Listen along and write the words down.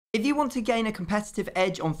If you want to gain a competitive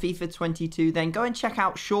edge on FIFA 22, then go and check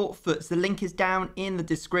out Shortfoots. The link is down in the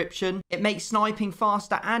description. It makes sniping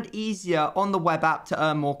faster and easier on the web app to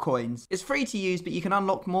earn more coins. It's free to use, but you can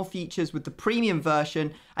unlock more features with the premium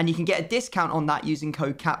version, and you can get a discount on that using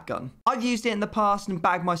code CapGun. I've used it in the past and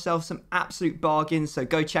bagged myself some absolute bargains, so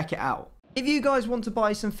go check it out. If you guys want to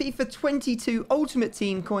buy some FIFA 22 Ultimate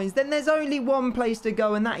Team coins, then there's only one place to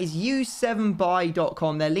go, and that is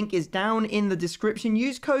u7buy.com. Their link is down in the description.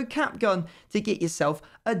 Use code CapGun to get yourself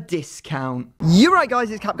a discount. You're right, guys,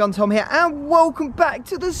 it's CapgunTom here, and welcome back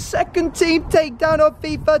to the second team takedown of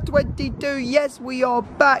FIFA 22. Yes, we are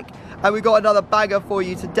back, and we've got another bagger for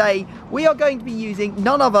you today. We are going to be using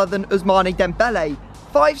none other than Ousmane Dembele.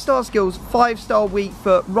 5-star skills, 5-star weak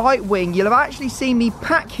foot, right wing. You'll have actually seen me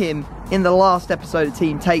pack him in the last episode of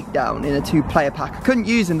Team Takedown in a 2-player pack. I couldn't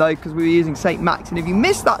use him though because we were using St. Max, and if you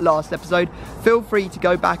missed that last episode, feel free to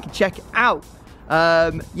go back and check it out.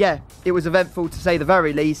 Yeah, it was eventful to say the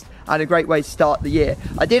very least, and a great way to start the year.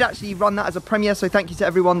 I did actually run that as a premiere, so thank you to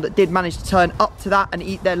everyone that did manage to turn up to that and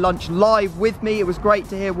eat their lunch live with me. It was great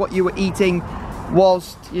to hear what you were eating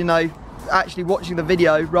whilst, you know, actually watching the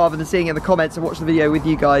video rather than seeing in the comments and watch the video with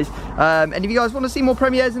you guys. And if you guys want to see more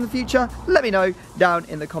premieres in the future, let me know down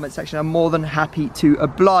in the comment section. I'm more than happy to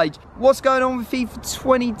oblige. What's going on with FIFA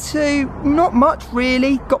 22? Not much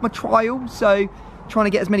really. Got my trial, so trying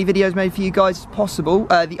to get as many videos made for you guys as possible.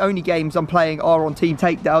 The only games I'm playing are on Team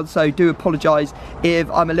Takedown, so do apologise if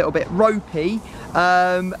I'm a little bit ropey.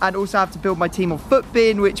 And also have to build my team on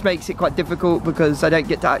Footbin, which makes it quite difficult because I don't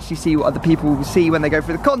get to actually see what other people will see when they go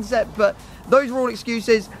through the concept. But those are all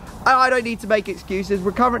excuses, and I don't need to make excuses.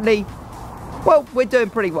 We're currently, well, we're doing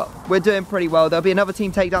pretty well. We're doing pretty well. There'll be another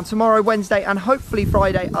Team Takedown tomorrow, Wednesday, and hopefully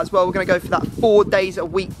Friday as well. We're going to go for that 4 days a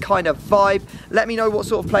week kind of vibe. Let me know what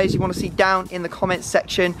sort of players you want to see down in the comments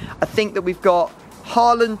section. I think that we've got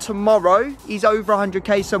Haaland tomorrow. He's over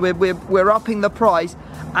 100k, so we're upping the price.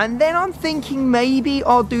 And then I'm thinking maybe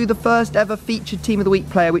I'll do the first ever featured Team of the Week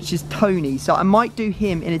player, which is Tony. So I might do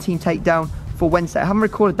him in a Team Takedown for Wednesday. I haven't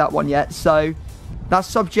recorded that one yet, so that's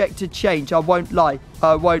subject to change. I won't lie.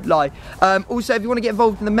 I won't lie. Also, if you want to get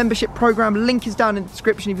involved in the membership program, link is down in the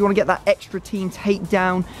description. If you want to get that extra Team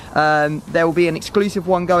Takedown, there will be an exclusive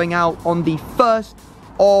one going out on the 1st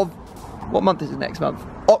of... what month is it next month?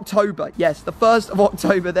 October. Yes, the 1st of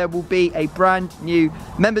October, there will be a brand new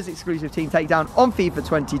members exclusive Team Takedown on FIFA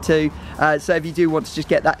 22. So if you do want to just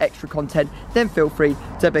get that extra content, then feel free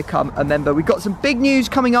to become a member. We've got some big news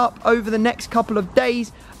coming up over the next couple of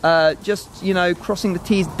days. Just, you know, crossing the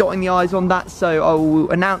T's, dotting the I's on that. So I will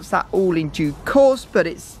announce that all in due course. But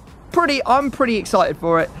I'm pretty excited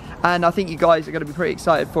for it. And I think you guys are going to be pretty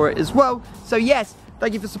excited for it as well. So yes,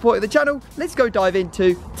 thank you for supporting the channel. Let's go dive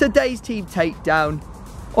into today's Team Takedown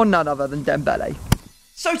on none other than Dembele.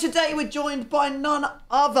 So today we're joined by none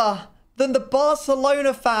other than the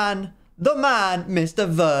Barcelona fan, the man, Mr.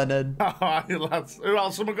 Vernon. Oh, lads, who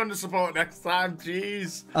else am I going to support next time?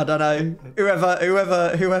 Jeez. I don't know.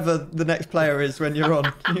 Whoever the next player is when you're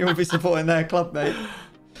on, you'll be supporting their club, mate.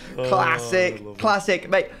 Classic,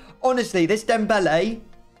 mate. Honestly, this Dembele,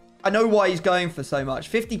 I know why he's going for so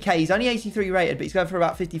much. 50k, he's only 83 rated, but he's going for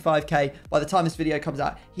about 55k. By the time this video comes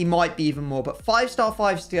out, he might be even more. But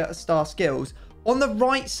 5-star skills. On the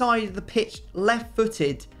right side of the pitch,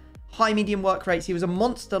 left-footed, high medium work rates. He was a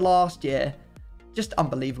monster last year. Just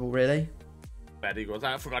unbelievable, really. Very good.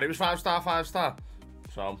 I forgot he was 5-star.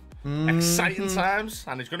 So, exciting times.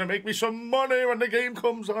 And he's going to make me some money when the game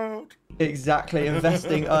comes out. Exactly.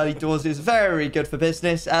 Investing early doors is very good for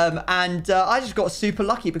business. I just got super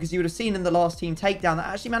lucky because you would have seen in the last Team Takedown that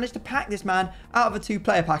I actually managed to pack this man out of a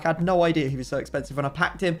 2-player pack. I had no idea he was so expensive when I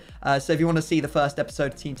packed him. So if you want to see the first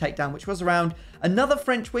episode of Team Takedown, which was around another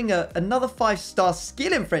French winger, another 5-star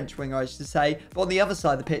skill in French winger, I should say, but on the other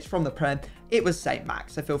side of the pitch from the Prem, it was St.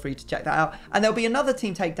 Max. So feel free to check that out. And there'll be another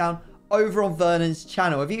Team Takedown over on Vernon's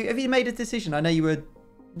channel. Have you made a decision? I know you were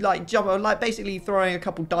basically throwing a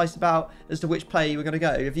couple dice about as to which player you were going to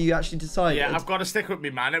go. Have you actually decided? Yeah, I've got to stick with me,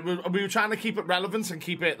 man. We were trying to keep it relevant and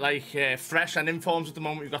keep it like fresh and informed at the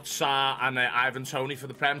moment. We've got Sarr and Ivan Toney for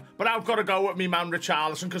the Prem, but I've got to go with me man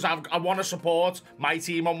Richarlison because I want to support my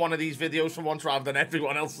team on one of these videos for once rather than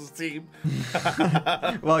everyone else's team.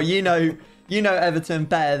 Well, you know Everton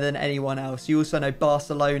better than anyone else. You also know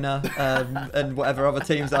Barcelona and whatever other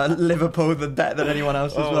teams are. Liverpool better than anyone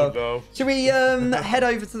else as well. No. Should we head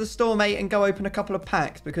over to the store, mate, and go open a couple of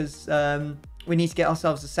packs because we need to get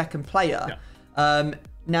ourselves a second player. Yeah.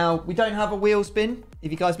 Now, we don't have a wheel spin.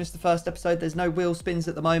 If you guys missed the first episode, there's no wheel spins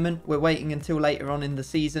at the moment. We're waiting until later on in the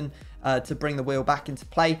season to bring the wheel back into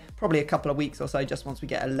play. Probably a couple of weeks or so, just once we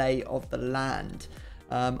get a lay of the land.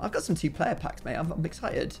 I've got some 2-player packs, mate. I'm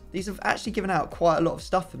excited. These have actually given out quite a lot of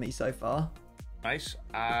stuff for me so far. Nice.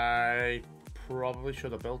 I probably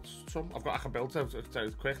should have built some. I can build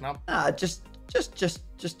it quick now. Just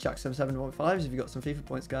chuck some 7.5s if you got some FIFA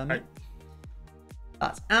points going, mate.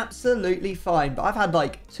 That's absolutely fine. But I've had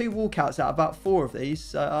like 2 walkouts out of about 4 of these,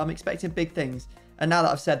 so I'm expecting big things. And now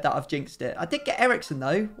that I've said that, I've jinxed it. I did get Ericsson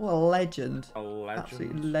though. What a legend. A legend.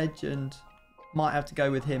 Absolute legend. Might have to go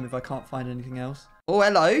with him if I can't find anything else. Oh,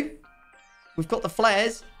 hello. We've got the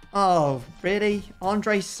flares. Oh, really?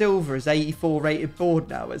 Andre Silva is 84 rated board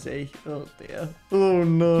now, is he? Oh, dear. Oh,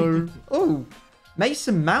 no. Oh,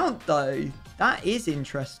 Mason Mount, though. That is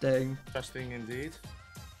interesting. Interesting indeed.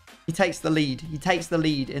 He takes the lead. He takes the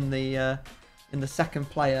lead in the second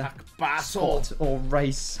player pack battle spot or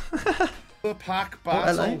race. The pack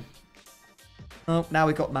battle. Oh, now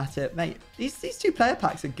we got Matip. Mate, these 2-player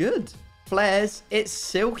packs are good. Flares. It's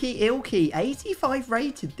Silky Ilky. 85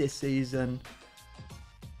 rated this season.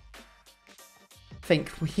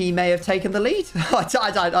 Think he may have taken the lead.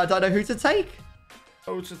 I don't know who to take.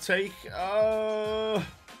 Who to take? Oh,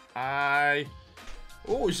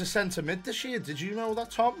 he's a centre mid this year. Did you know that,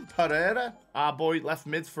 Tom? Pereira, our boy left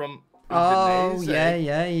mid from. Oh,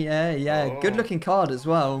 yeah. Oh. Good looking card as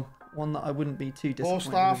well. One that I wouldn't be too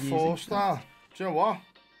disappointed with. 4-star. Do you know what?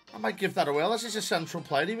 I might give that away. As he's a central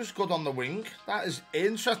player, he was good on the wing. That is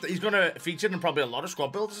interesting. He's going to feature in probably a lot of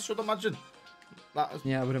squad builders, I should imagine.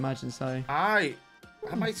 Yeah, I would imagine so. I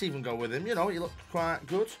might even go with him. You know, he looked quite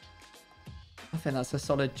good. I think that's a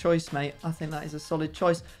solid choice, mate. I think that is a solid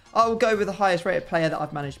choice. I will go with the highest rated player that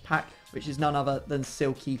I've managed to pack, which is none other than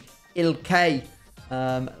Silky Ilkay.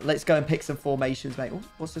 Let's go and pick some formations, mate. Ooh,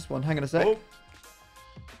 what's this one? Hang on a sec. Oh.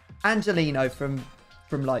 Angelino from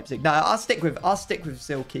Leipzig. No, I'll stick with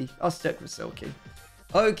Silky. I'll stick with Silky.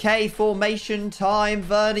 Okay, formation time.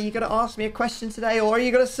 Vern, are you going to ask me a question today, or are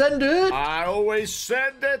you going to send it? I always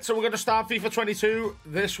send it. So we're going to start FIFA 22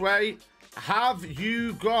 this way. Have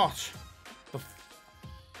you got the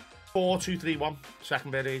 4-2-3-1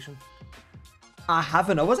 second variation? I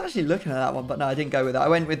haven't. I was actually looking at that one, but no, I didn't go with that. I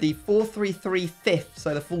went with the 4-3-3 fifth,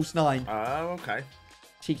 so the false 9. Oh, okay.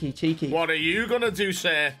 Cheeky. What are you going to do,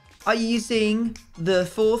 sir? Are you using the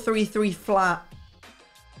 4-3-3 flat?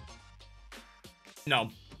 No.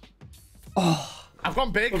 Oh. I've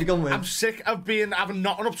gone big. What have you gone with? I'm sick of having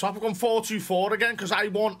nothing up top. I've gone 4-2-4 again because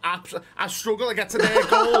I struggle to get to their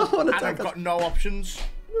goal and I've got no options.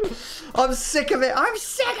 I'm sick of it. I'm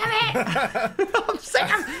sick of it. I'm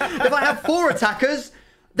sick of it. If I have 4 attackers,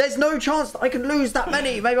 there's no chance that I can lose that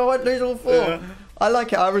many. Maybe I won't lose all 4. Yeah. I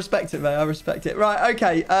like it. I respect it, mate. I respect it. Right,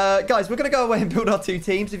 okay. Guys, we're going to go away and build our 2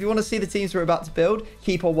 teams. If you want to see the teams we're about to build,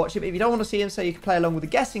 keep on watching. But if you don't want to see them so you can play along with the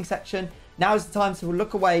guessing section, now is the time to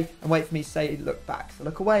look away and wait for me to say look back. So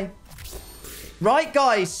look away. Right,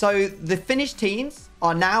 guys. So the finished teams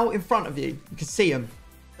are now in front of you. You can see them.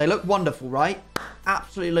 They look wonderful, right?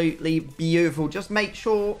 Absolutely beautiful. Just make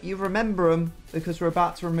sure you remember them because we're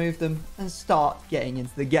about to remove them and start getting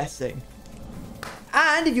into the guessing.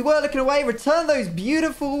 And if you were looking away, return those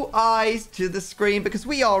beautiful eyes to the screen because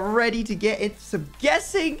we are ready to get into some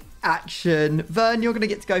guessing action. Vern, you're going to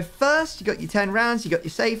get to go first. You got your 10 rounds, you got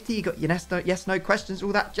your safety, you got your yes, no questions,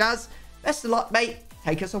 all that jazz. Best of luck, mate.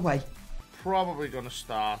 Take us away. Probably going to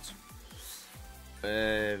start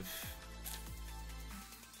with...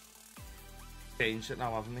 Changed it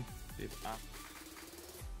now, haven't he?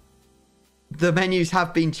 The menus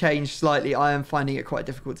have been changed slightly. I am finding it quite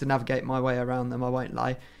difficult to navigate my way around them, I won't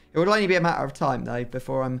lie. It will only be a matter of time, though,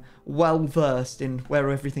 before I'm well-versed in where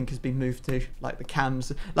everything has been moved to. Like the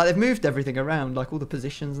cams. Like, they've moved everything around, like all the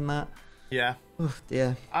positions and that. Yeah. Oh,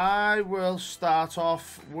 dear. I will start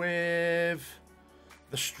off with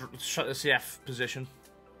the CF position.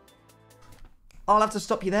 I'll have to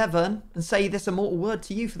stop you there, Vern, and say this immortal word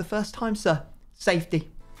to you for the first time, sir.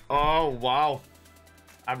 Safety. Oh, wow.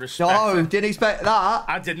 I respect it. Didn't expect that.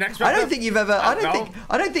 I didn't expect I don't think you've ever. I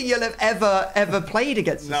don't think you'll have ever played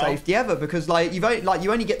against the safety ever because like you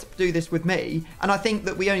only get to do this with me, and I think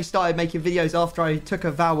that we only started making videos after I took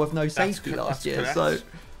a vow of no safety last year. Correct. So.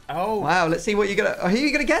 Oh. Wow. Let's see what you're gonna. Who are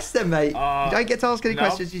you gonna guess then, mate? You don't get to ask any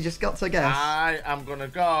questions. You just got to guess. I am gonna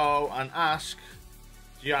go and ask.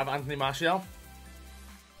 Do you have Anthony Martial?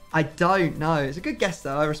 I don't know. It's a good guess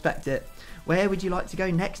though. I respect it. Where would you like to go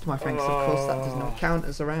next, my friend? Because of course that does not count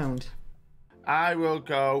as a round. I will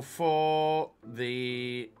go for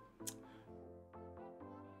the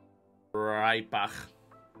right back.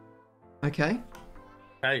 Okay.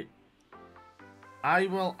 Okay. I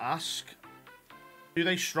will ask, do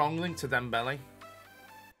they strong link to Dembele?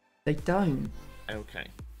 They don't. Okay.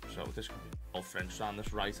 So this could be all French on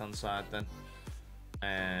this right-hand side then.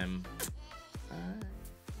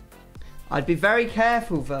 I'd be very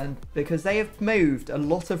careful, Vern, because they have moved a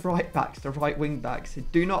lot of right backs to right wing backs.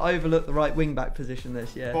 Do not overlook the right wing back position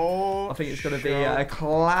this year. I think it's going to be a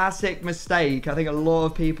classic mistake. I think a lot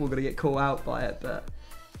of people are going to get caught out by it, but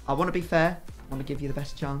I want to be fair. I want to give you the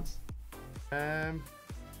best chance.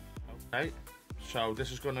 Okay, so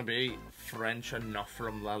this is going to be French and not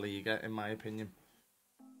from La Liga, in my opinion.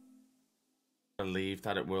 I believe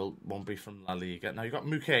that it won't be from La Liga. Now, you've got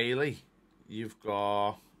Mukiele. You've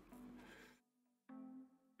got...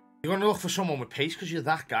 You're going to look for someone with pace because you're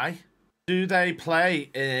that guy. Do they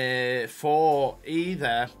play for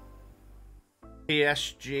either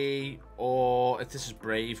PSG or... If this is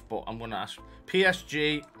brave, but I'm going to ask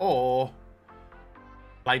PSG or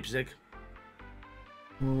Leipzig?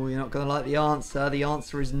 Oh, you're not going to like the answer. The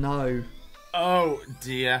answer is no. Oh,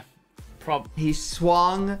 dear. He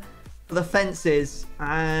swung for the fences,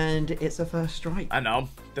 and it's a first strike. I know.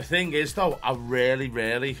 The thing is, though, I really,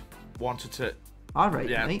 really wanted to... I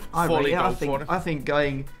rate it, mate. I rate it. I think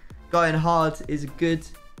going hard is a good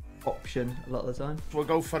option a lot of the time. We'll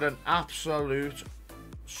go for an absolute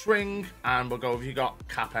swing, and we'll go if you got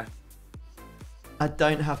Kappa. I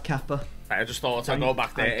don't have Kappa. I just thought I'd go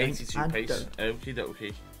back there, 82 pace. Okie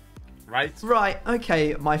dokie. Right. Right,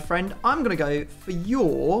 okay, my friend. I'm going to go for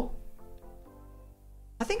your...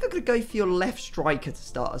 I think I'm going to go for your left striker to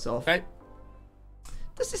start us off. Okay.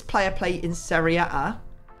 Does this player play in Serie A?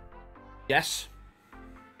 Yes.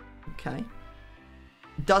 Okay.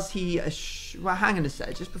 Does he... well, hang on a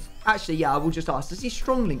sec. Actually, yeah, I will just ask. Does he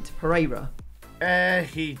strong link to Pereira?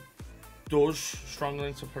 He does strong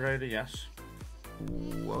link to Pereira, yes.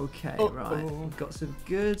 Ooh, okay, right. We've got some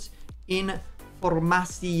good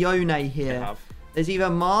informazione here. There's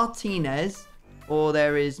either Martinez or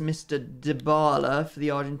there is Mr. Dybala for the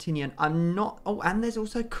Argentinian. I'm not... Oh, and there's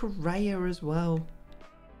also Correa as well.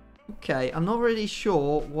 Okay, I'm not really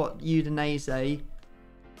sure what Udinese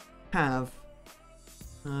have.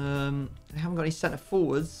 They haven't got any centre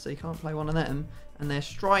forwards, so you can't play one of them. And their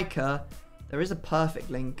striker, there is a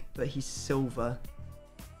perfect link, but he's silver.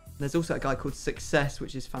 There's also a guy called Success,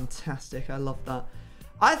 which is fantastic. I love that.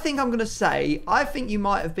 I think I'm going to say, I think you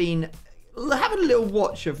might have been having a little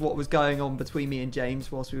watch of what was going on between me and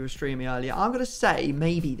James whilst we were streaming earlier. I'm going to say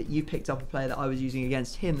maybe that you picked up a player that I was using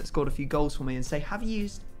against him that scored a few goals for me and say, have you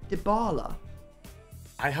used Dybala?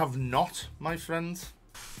 I have not, my friend.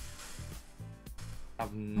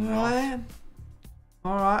 I've not.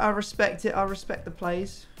 Alright, I respect it. I respect the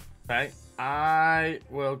plays. Okay, I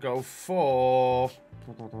will go for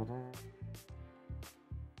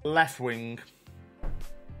left wing.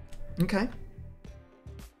 Okay.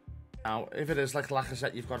 Now, if it is like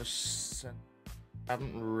Lacazette, you've got to... I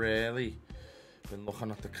haven't really been looking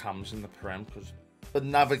at the cams in the Prem because the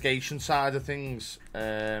navigation side of things, you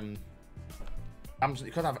could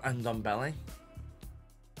have Dembele.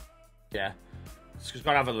 Yeah. It's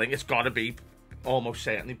got to have a link. It's got to be almost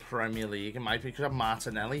certainly Premier League. It might be because of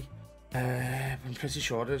Martinelli. I'm pretty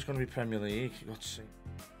sure it's going to be Premier League. You've got to see.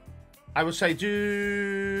 I would say,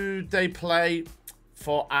 do they play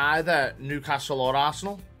for either Newcastle or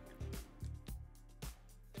Arsenal?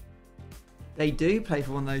 They do play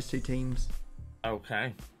for one of those two teams.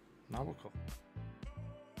 Okay. Now we're cool.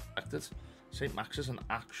 St. Max is an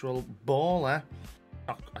actual baller.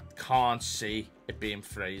 I can't see it being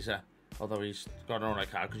Fraser. Although he's got an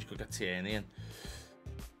alright card because you could get Tierney in.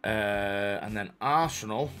 And then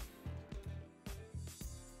Arsenal.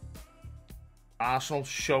 Arsenal,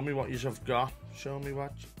 show me what you've got. Show me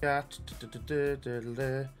what you got.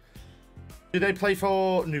 Do they play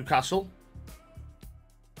for Newcastle?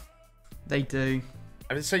 They do.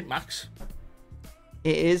 I mean, St. Max.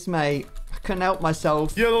 It is, mate. I couldn't help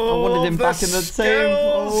myself. I wanted him back in the team.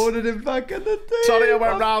 I wanted him back in the team. Sorry I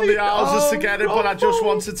went round the houses to get it, but I just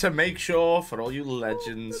wanted to make sure for all you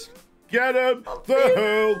legends. Get him the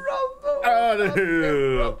hell out of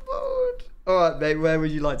here. Alright, mate, where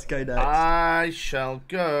would you like to go next? I shall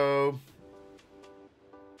go.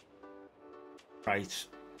 Right.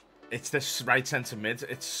 It's this right centre mid.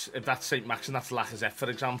 If that's St. Max and that's Lacazette, for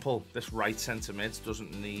example, this right centre mid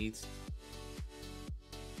doesn't need.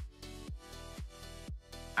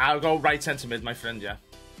 I'll go right centre mid, my friend, yeah.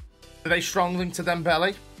 Do they strong link to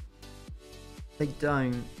Dembele? They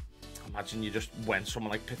don't. Imagine you just went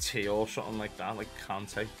someone like Petit or something like that, like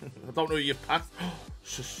Kante. I don't know who you packed.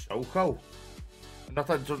 Sissoko. Not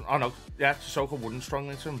that it doesn't. Oh no, yeah, Sissoko wouldn't strong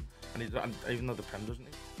link to him. And even though the Prem doesn't.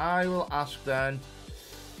 I will ask then.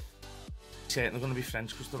 Certainly going to be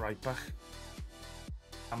French because the right back.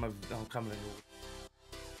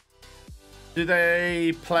 Do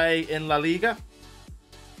they play in La Liga?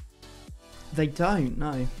 They don't,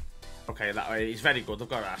 no. Okay, that way he's very good. I've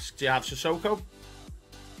got to ask. Do you have Sissoko?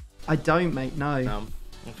 I don't, mate, no.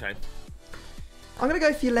 Okay. I'm going to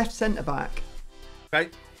go for your left centre-back. Okay.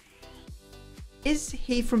 Is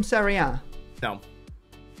he from Serie A? No.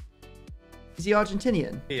 Is he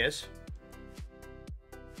Argentinian? He is.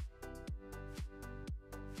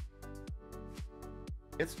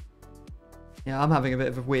 It's... Yeah, I'm having a bit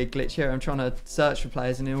of a weird glitch here. I'm trying to search for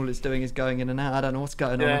players and all it's doing is going in and out. I don't know what's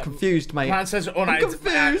going on. I'm confused, mate. Man says I'm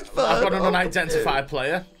confused, I've got an unidentified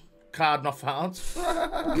player. Card not found.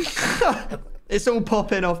 It's all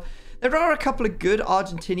popping off. There are a couple of good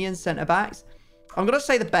Argentinian centre-backs. I'm going to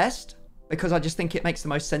say the best because I just think it makes the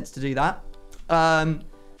most sense to do that.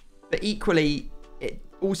 But equally, it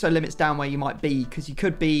also limits down where you might be because you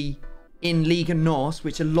could be in Liga NOS,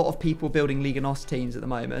 which a lot of people are building Liga NOS teams at the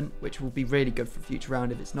moment, which will be really good for future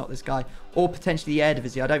round if it's not this guy. Or potentially the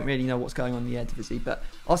Eredivisie. I don't really know what's going on in the Eredivisie, but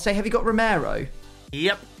I'll say, have you got Romero?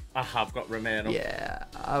 Yep, I have got Romero. Yeah,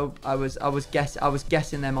 I was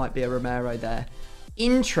guessing there might be a Romero there.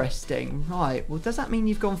 Interesting. Right, well, does that mean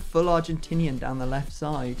you've gone full Argentinian down the left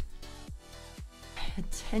side?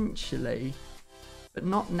 Potentially, but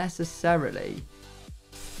not necessarily.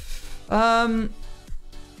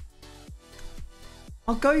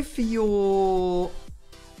 I'll go for your...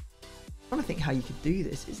 I'm trying to think how you could do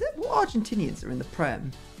this. Is it what Argentinians are in the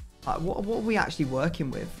Prem? Like, what are we actually working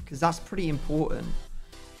with? Because that's pretty important.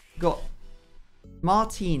 Got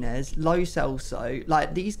Martinez, Lo Celso.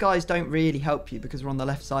 Like, these guys don't really help you because we're on the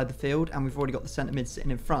left side of the field and we've already got the centre mid sitting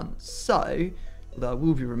in front. So, although I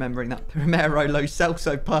will be remembering that Romero, Lo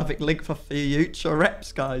Celso, perfect link for future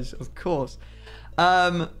reps, guys, of course.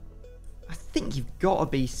 I think you've got to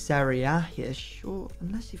be Serie A here, sure.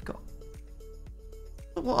 Unless you've got...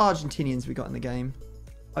 What Argentinians we got in the game?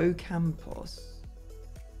 Ocampos.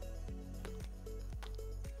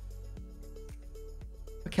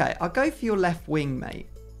 Okay, I'll go for your left wing, mate.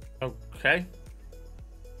 Okay.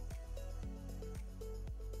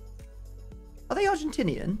 Are they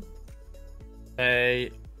Argentinian?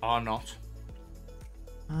 They are not.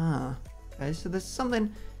 Ah, okay, so there's something...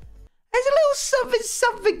 There's a little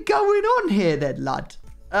something going on here then, lad.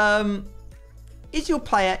 Is your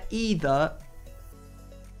player either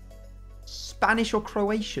Spanish or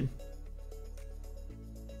Croatian?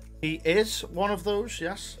 He is one of those,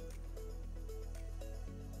 yes.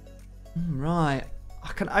 Right. I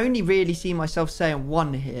can only really see myself saying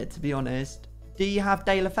one here, to be honest. Do you have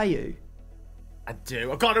De La Feu? I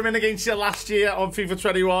do. I got him in against you last year on FIFA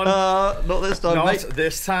 21. Not this time, not mate.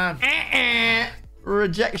 This time.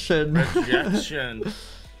 Rejection. Rejection.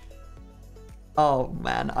 Oh,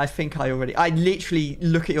 man. I think I literally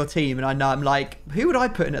look at your team and I know, I'm like, who would I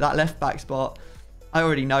put in at that left back spot? I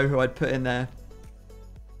already know who I'd put in there.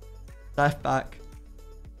 Left back.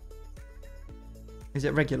 Is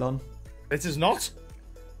it Reguilon? It is not.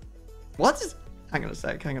 What? Hang on a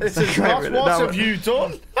sec. It is not. What have you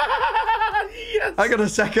done? Yes. Hang on a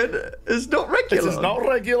second. It's not Reguilon. It is not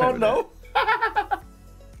Reguilon, no.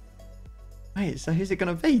 Wait, so who's it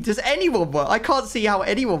going to be? Does anyone work? I can't see how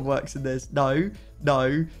anyone works in this. No.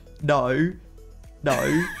 Reguilon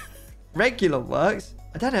works.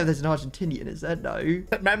 I don't know if there's an Argentinian, is there? No.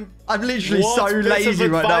 I'm literally so lazy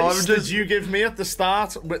right now. What did you give me at the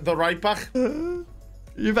start with the right back? You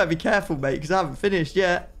better be careful, mate, because I haven't finished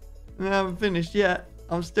yet. I'm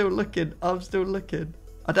still looking. I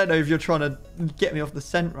don't know if you're trying to get me off the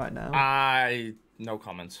scent right now. No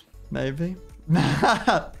comments. Maybe.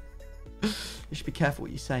 You should be careful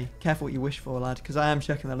what you say. Careful what you wish for, lad, because I am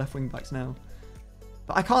checking the left wing backs now.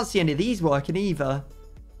 But I can't see any of these working either.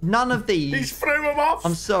 None of these. He's threw him off.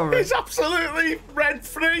 I'm sorry. He's absolutely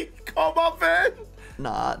rent-free. Come on, man.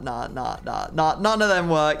 Nah. None of them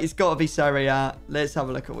work. It's got to be Serie A. Let's have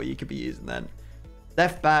a look at what you could be using then.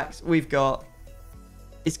 Left backs, we've got...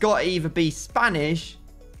 It's got to either be Spanish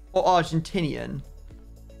or Argentinian.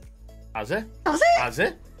 Has it? Has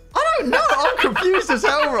it? I don't know. I'm confused as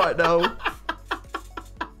hell right now.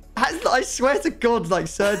 I swear to God, like,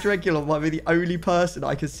 Serge Reguilon might be the only person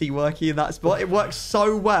I can see working in that spot. It works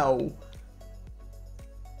so well.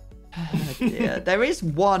 Oh, dear. There is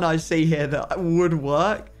one I see here that would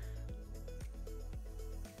work.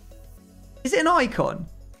 Is it an icon?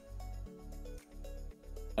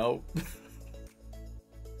 No.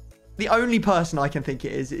 The only person I can think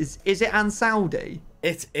it is it Ansaldi?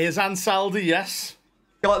 It is Ansaldi, yes.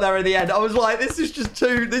 Got there in the end. I was like, this is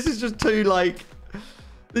too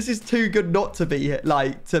good not to be,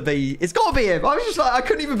 it's got to be him. I was just like, I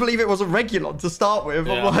couldn't even believe it wasn't Reguilon to start with.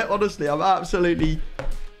 Yeah. I'm like, honestly, I'm absolutely,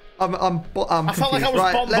 I'm I felt like I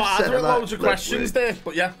was bombarded with loads of questions there,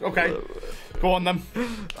 but yeah, okay. Go on, then.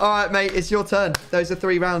 All right, mate, it's your turn. Those are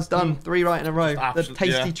 3 rounds done. 3 right in a row. The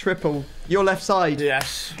tasty triple. Your left side.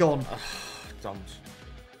 Yes. Gone. Don't.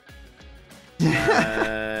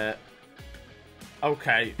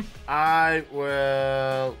 Okay. I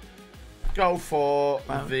will go for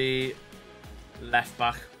the left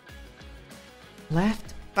back.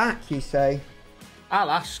 Left back, you say?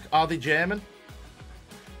 I'll ask, are they German?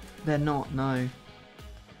 They're not, no.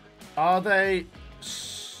 Are they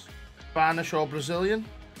Spanish or Brazilian?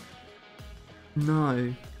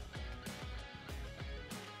 No.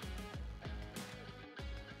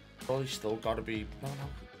 Oh, he's still got to be... No.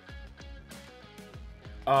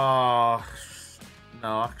 Oh,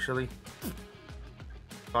 no, actually.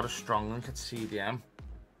 Got a strong link at CDM.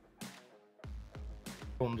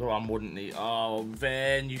 Gundogan wouldn't need... Oh,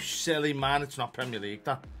 Vern, you silly man. It's not Premier League,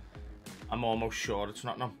 that. I'm almost sure it's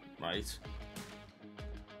not, no. Right.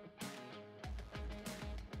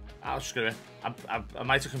 I'll screw it. I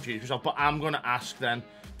might have confused myself, but I'm going to ask then.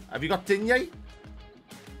 Have you got Digne?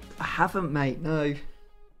 I haven't, mate, no.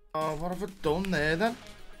 Oh, what have I done there then?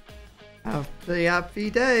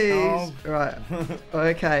 Happy days. Oh. Right.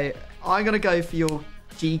 Okay. I'm going to go for your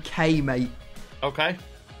GK, mate. Okay.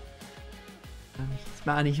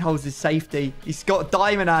 Man, he holds his safety. He's got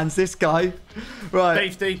diamond hands, this guy. Right.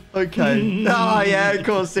 Safety. Okay. Oh, yeah, of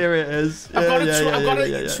course, here it is. I've got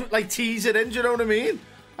to like tease it in, do you know what I mean?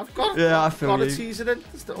 I've got to tease it in.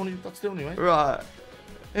 That's the only way. Right.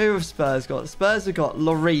 Who have Spurs got? Spurs have got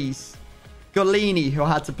Lloris, Golini, who I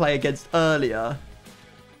had to play against earlier.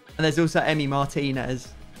 And there's also Emi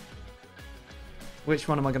Martinez. Which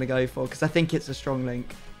one am I going to go for? Because I think it's a strong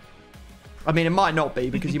link. I mean, it might not be,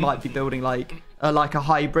 because you might be building like a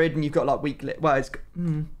hybrid, and you've got like weak... Well, it's...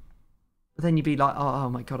 But then you'd be like, oh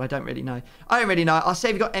my God, I don't really know. I'll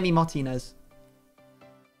say we've got Emi Martinez.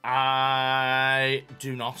 I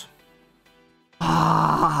do not.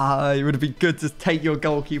 It would have been good to take your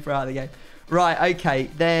goalkeeper out of the game. Right, okay.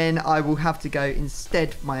 Then I will have to go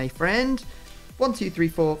instead, my friend. 1, 2, 3,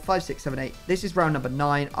 4, 5, 6, 7, 8. This is round number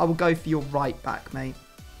 9. I will go for your right back, mate.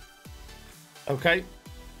 Okay.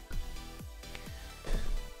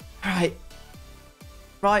 Right.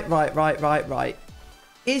 Right.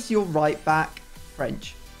 Is your right back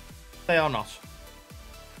French? They are not.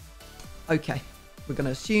 Okay. We're going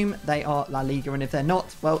to assume they are La Liga, and if they're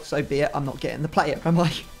not, well, so be it. I'm not getting the player, am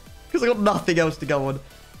I? Because I've got nothing else to go on.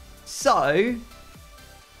 So,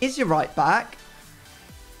 is your right back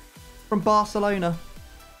from Barcelona?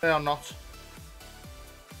 They are not.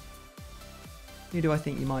 Who do I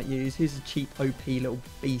think you might use? Who's a cheap OP little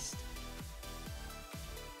beast?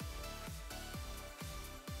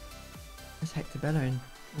 There's Hector Bellerin.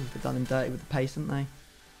 Oh, they've done him dirty with the pace, haven't they?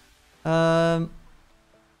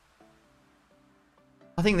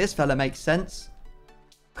 I think this fella makes sense.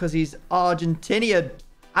 Because he's Argentinian.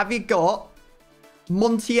 Have you got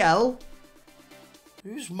Montiel?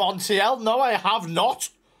 Who's Montiel? No, I have not.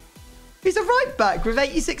 He's a right back with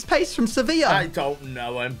 86 pace from Sevilla. I don't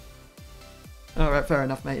know him. Alright, fair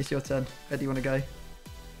enough, mate. It's your turn. Where do you want to go?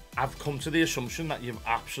 I've come to the assumption that you've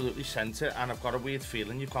absolutely sent it, and I've got a weird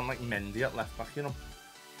feeling you've gone like Mendy at left back, you know.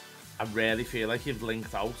 I really feel like you've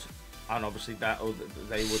linked out, and obviously that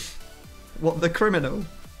they would... What, the criminal?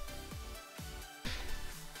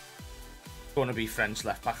 Going to be French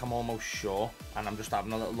left back, I'm almost sure, and I'm just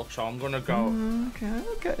having a little look, so I'm going to go...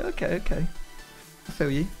 Okay. I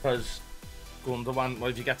feel you. Because Gundogan, well,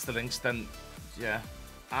 if he gets the links, then, yeah.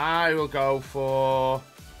 I will go for...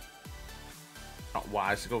 Not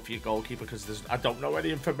wise to go for your goalkeeper, because I don't know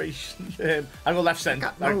any information. I'll go left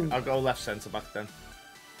centre. I'll go left centre back then.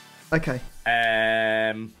 Okay.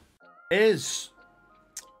 Is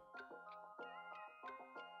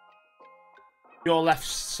your left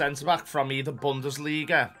centre back from either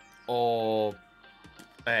Bundesliga or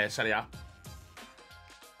Serie A?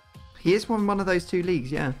 He is from one of those two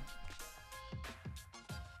leagues, yeah.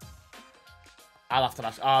 I'll have to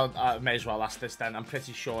ask. I may as well ask this then. I'm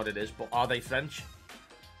pretty sure it is, but are they French?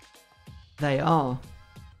 They are.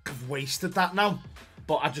 I've wasted that now,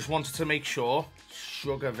 but I just wanted to make sure.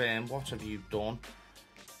 Sugar Vane, what have you done?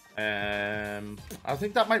 I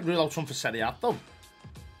think that might rule out some for Serie A though.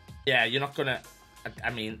 Yeah, you're not gonna. I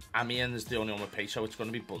mean, Amiens is the only one with pace, so it's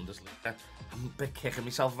gonna be Bundesliga. I'm a bit kicking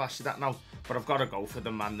myself if I see that now, but I've got to go for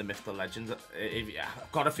the man, the myth, the legend.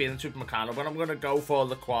 I've got a feeling to Meccano, but I'm gonna go for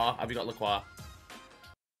Lacroix. Have you got Lacroix?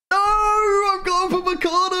 No, I'm going for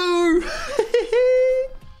Meccano.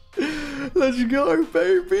 Let's go,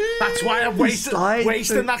 baby. That's why I'm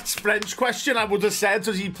wasting that French question. I would have said,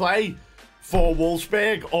 does he play for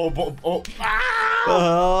Wolfsburg or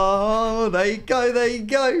Oh, there you go, there you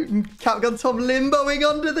go. CapgunTom limboing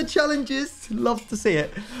under the challenges. Love to see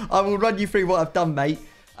it. I will run you through what I've done, mate.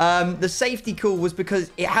 The safety call was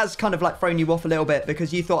because it has kind of like thrown you off a little bit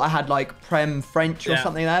because you thought I had like Prem French or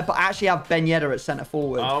something there, but I actually have Ben Yedder at centre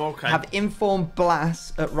forward. Oh, okay. I have Inform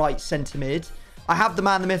Blas at right centre mid. I have the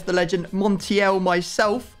man, the myth, the legend, Montiel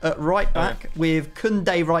myself at right back with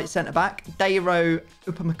Kunde right centre back, Dairo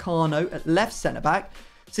Upamecano at left centre back.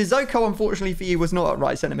 Sissoko, unfortunately for you, was not at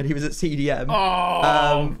right centre mid. He was at CDM.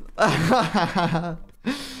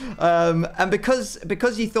 And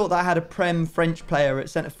because you thought that I had a Prem French player at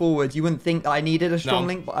centre forward, you wouldn't think that I needed a strong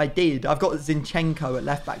link, but I did. I've got Zinchenko at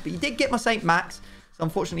left back, but you did get my St. Max, so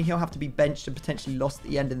unfortunately he'll have to be benched and potentially lost at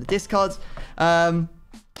the end in the discards.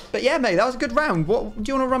 But yeah, mate, that was a good round. What do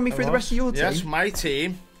you want to run me through the rest of your team? Yes, my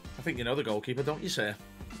team. I think you know the goalkeeper, don't you, sir?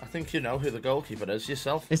 I think you know who the goalkeeper is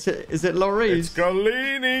yourself. Is it Lloris? It's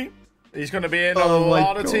Golini. He's going to be in a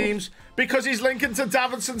lot of teams because he's linking to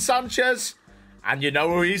Davinson Sanchez. And you know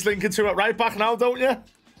who he's linking to at right back now, don't you?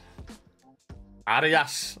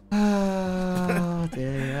 Arias. Oh,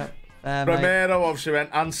 dear. Romero obviously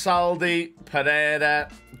went. Ansaldi, Pereira,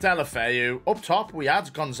 Delafeu. Up top, we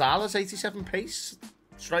had Gonzalez, 87 pace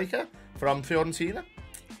striker from Fiorentina.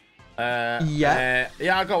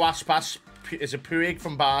 Iago Aspas is a Puig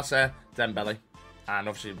from Barca, Dembele. And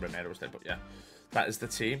obviously Romero was there, but yeah, that is the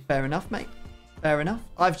team. Fair enough, mate. Fair enough.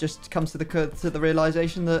 I've just come to the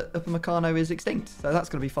realization that Upamecano is extinct, so that's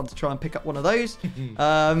going to be fun to try and pick up one of those.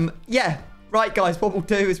 Yeah, right, guys. What we'll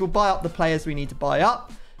do is we'll buy up the players we need to buy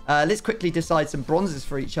up. Let's quickly decide some bronzes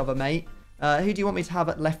for each other, mate. Who do you want me to have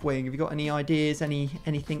at left wing? Have you got any ideas?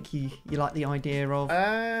 Anything you like the idea of?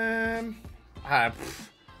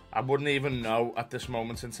 I wouldn't even know at this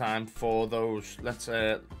moment in time for those. Let's.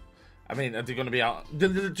 I mean, are they going to be out?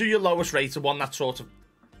 Do your lowest rated one? That sort of.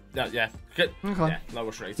 Yeah. Okay. Yeah,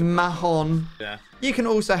 lowest rated. Mahon. Yeah. You can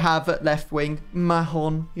also have at left wing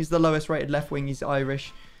Mahon. He's the lowest rated left wing. He's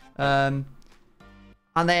Irish. And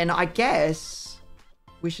then I guess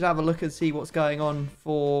we should have a look and see what's going on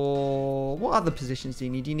for what other positions do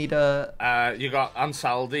you need? Do you need a? You got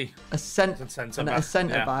Ansaldi. A centre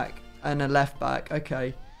back and a left back.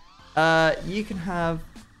 Okay. You can have.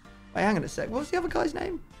 Wait, hang on a sec. What's the other guy's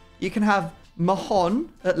name? You can have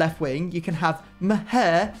Mahon at left wing. You can have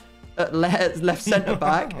Maher at left centre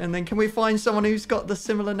back. And then can we find someone who's got the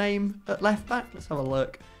similar name at left back? Let's have a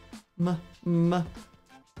look. There's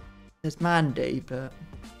Mandy, but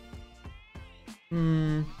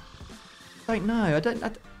don't know. I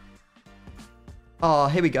don't. Oh,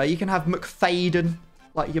 here we go. You can have McFadden,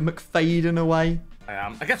 like your McFadden away. I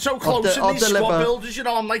am. I get so close in these squad builders, you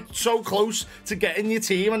know. I'm like so close to getting your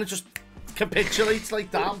team, and it just capitulates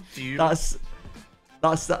like that.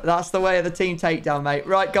 That's the way of the team takedown, mate.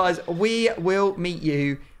 Right, guys, we will meet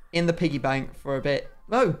you in the piggy bank for a bit.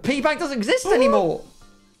 No, piggy bank doesn't exist anymore.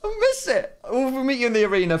 I miss it. We'll meet you in the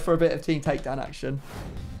arena for a bit of team takedown action.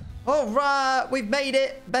 All right, we've made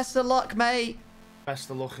it. Best of luck, mate. Best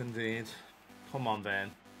of luck indeed. Come on, then.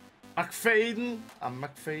 McFadden. I'm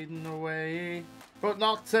McFadden away. But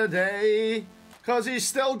not today. Because he's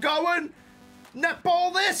still going.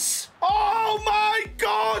 Netball this. Oh, my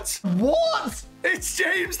God. What? It's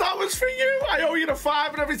James. That was for you. I owe you the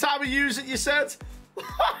 $5, and every time I use it, you said.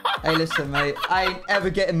 Hey, listen, mate. I ain't ever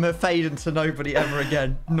getting McFadden to nobody ever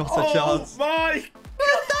again. Not a chance. Oh, my. Where did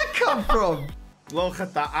that come from? Look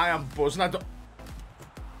at that. I am buzzing. Oh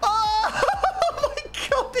my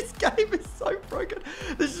God, this game is so broken.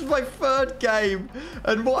 This is my third game,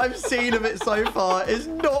 and what I've seen of it so far is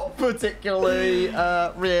not particularly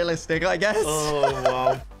realistic, I guess. Oh,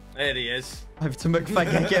 wow. There he is. Over to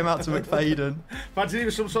McFadden. Get him out to McFadden. Imagine he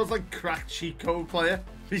was some sort of like cracked cheat code player.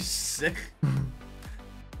 He's sick.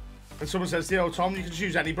 And someone says to you, "Oh, Tom, you can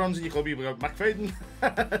choose any bronze in your club." You go, McFadden.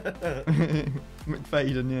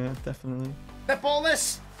 McFadden, yeah, definitely. Netball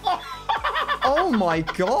this. Oh my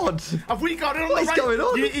God. Have we got it on what the right? Going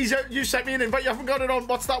on? You sent me an invite. You haven't got it on.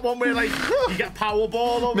 What's that one where like you get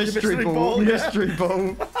Powerball or mystery ball? Mystery ball.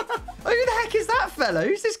 Who the heck is that fella?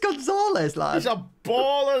 Who's this Gonzalez lad? He's a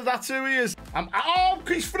baller. That's who he is. Oh,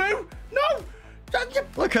 he's through. No.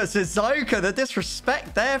 Look at Sissoko. The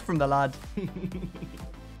disrespect there from the lad.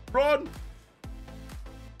 Run.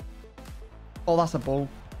 Oh, that's a ball.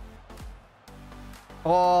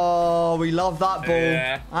 Oh, we love that ball.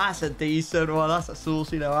 Yeah. That's a decent one. That's a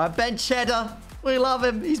saucy though. Right, Ben Cheddar. We love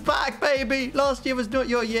him. He's back, baby. Last year was not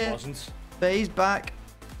your year. It wasn't. But he's back.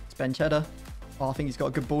 It's Ben Cheddar. Oh, I think he's got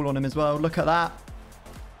a good ball on him as well. Look at that.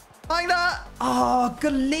 Like that. Oh,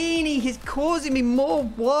 Golini. He's causing me more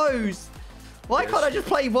woes. Why can't I just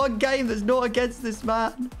play one game that's not against this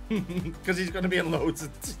man? Because he's going to be in loads of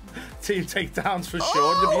team takedowns for sure.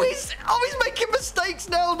 Oh, he's making mistakes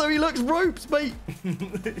now, though. He looks ropes, mate.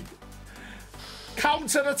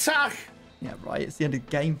 Counter attack. Yeah, right. It's the end of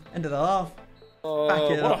the game. End of the half.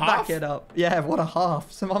 Back it up. Back it up. Yeah, what a half.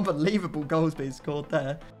 Some unbelievable goals being scored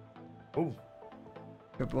there. Oh.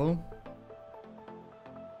 Good ball.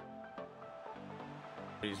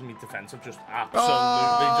 Me defensive just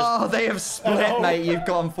absolutely they have split, mate. You've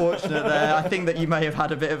got unfortunate there. I think that you may have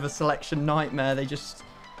had a bit of a selection nightmare. They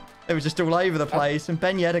were just all over the place. And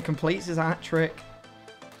Ben Yedder completes his hat trick.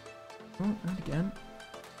 Oh, and again.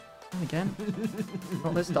 And again.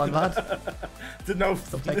 Not this time, lad. Didn't know.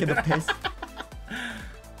 Stop taking the piss.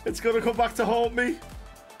 It's gonna come back to haunt me.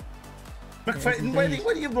 McFadden,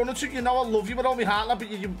 when you run into it, you know I love you with all my heart, lad,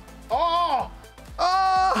 but you oh!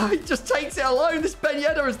 Oh, he just takes it alone. This Ben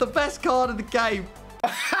Yedder is the best card of the game.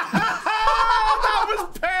 That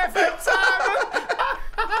was perfect timing.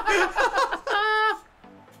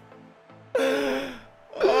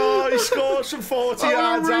 Oh, he scores from 40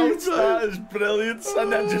 yards out. That is brilliant.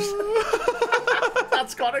 And then just...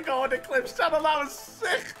 That's got to go on the Clips channel. That was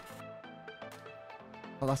sick.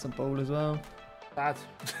 Oh, that's a ball as well. Bad.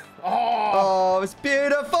 Oh, it's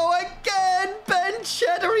beautiful again. Ben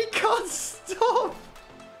Cheddar, he can't stop.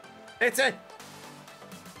 Hit it.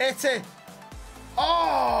 Hit it.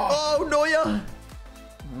 Oh. Oh, Neuer.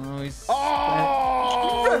 Oh, he's...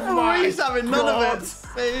 Oh, referee's having none of it.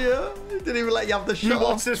 See ya. He didn't even let you have the shot. You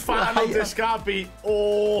watch this final, this can't be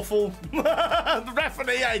awful. The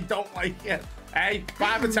referee, I don't like it. Hey,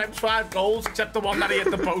 5 attempts, 5 goals, except the one that he hit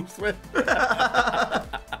the post with.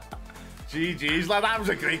 GG's, lad. That was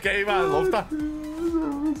a great game. I loved that. That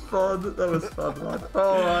was fun. That was fun, lad.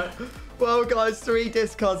 All right. Well, guys, 3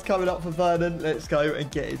 discards coming up for Vernon. Let's go and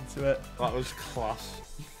get into it. That was class.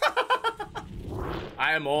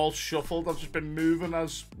 I am all shuffled. I've just been moving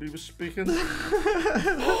as we were speaking.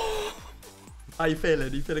 How you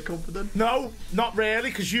feeling? You feeling confident? No, not really,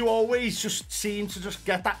 because you always just seem to just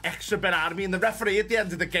get that extra bit out of me. And the referee at the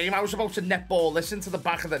end of the game, I was about to netball this into the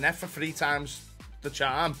back of the net for 3 times the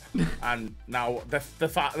charm. And now the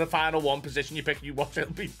final one position you pick, you watch,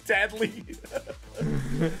 it'll be deadly.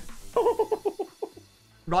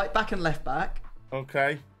 Right back and left back.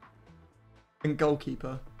 Okay. And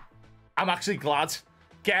goalkeeper. I'm actually glad.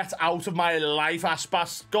 Get out of my life,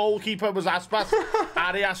 Aspas. Goalkeeper was Aspas.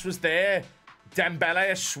 Arias was there. Dembele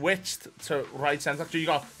has switched to right centre. So you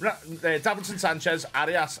got Davinson Sanchez,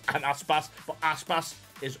 Arias, and Aspas. But Aspas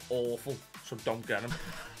is awful, so don't get him.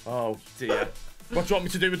 Oh, dear. What do you want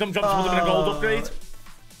me to do with them? Do you want me to put them in a gold upgrade?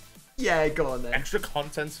 Yeah, go on then. Extra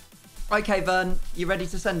content. Okay, Vern, you ready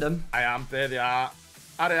to send them? I am. There they are.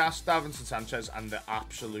 Arias, Davinson Sanchez, and the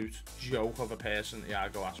absolute joke of a person,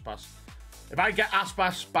 Iago Aspas. If I get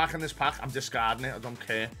Aspas back in this pack, I'm discarding it. I don't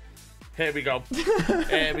care. Here we go.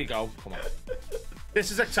 Here we go. Come on.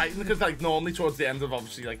 This is exciting because, like, normally towards the end of,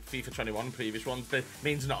 obviously, like, FIFA 21 and previous ones, it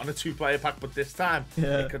means not on a 2-player pack, but this time,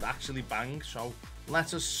 it could actually bang. So,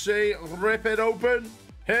 let us see. Rip it open.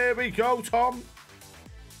 Here we go, Tom.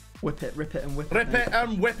 Whip it, rip it, and whip it. Rip it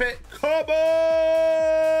and whip it. Come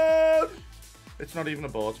on! It's not even a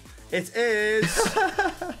board. It is...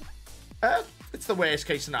 it's the worst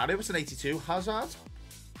case scenario. It's an 82 Hazard.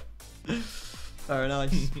 Very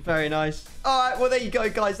nice. Very nice. All right, well, there you go,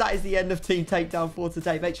 guys. That is the end of Team Takedown for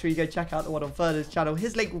today. Make sure you go check out the one on Vernon's channel.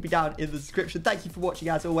 His link will be down in the description. Thank you for watching,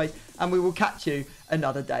 as always, and we will catch you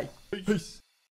another day. Peace.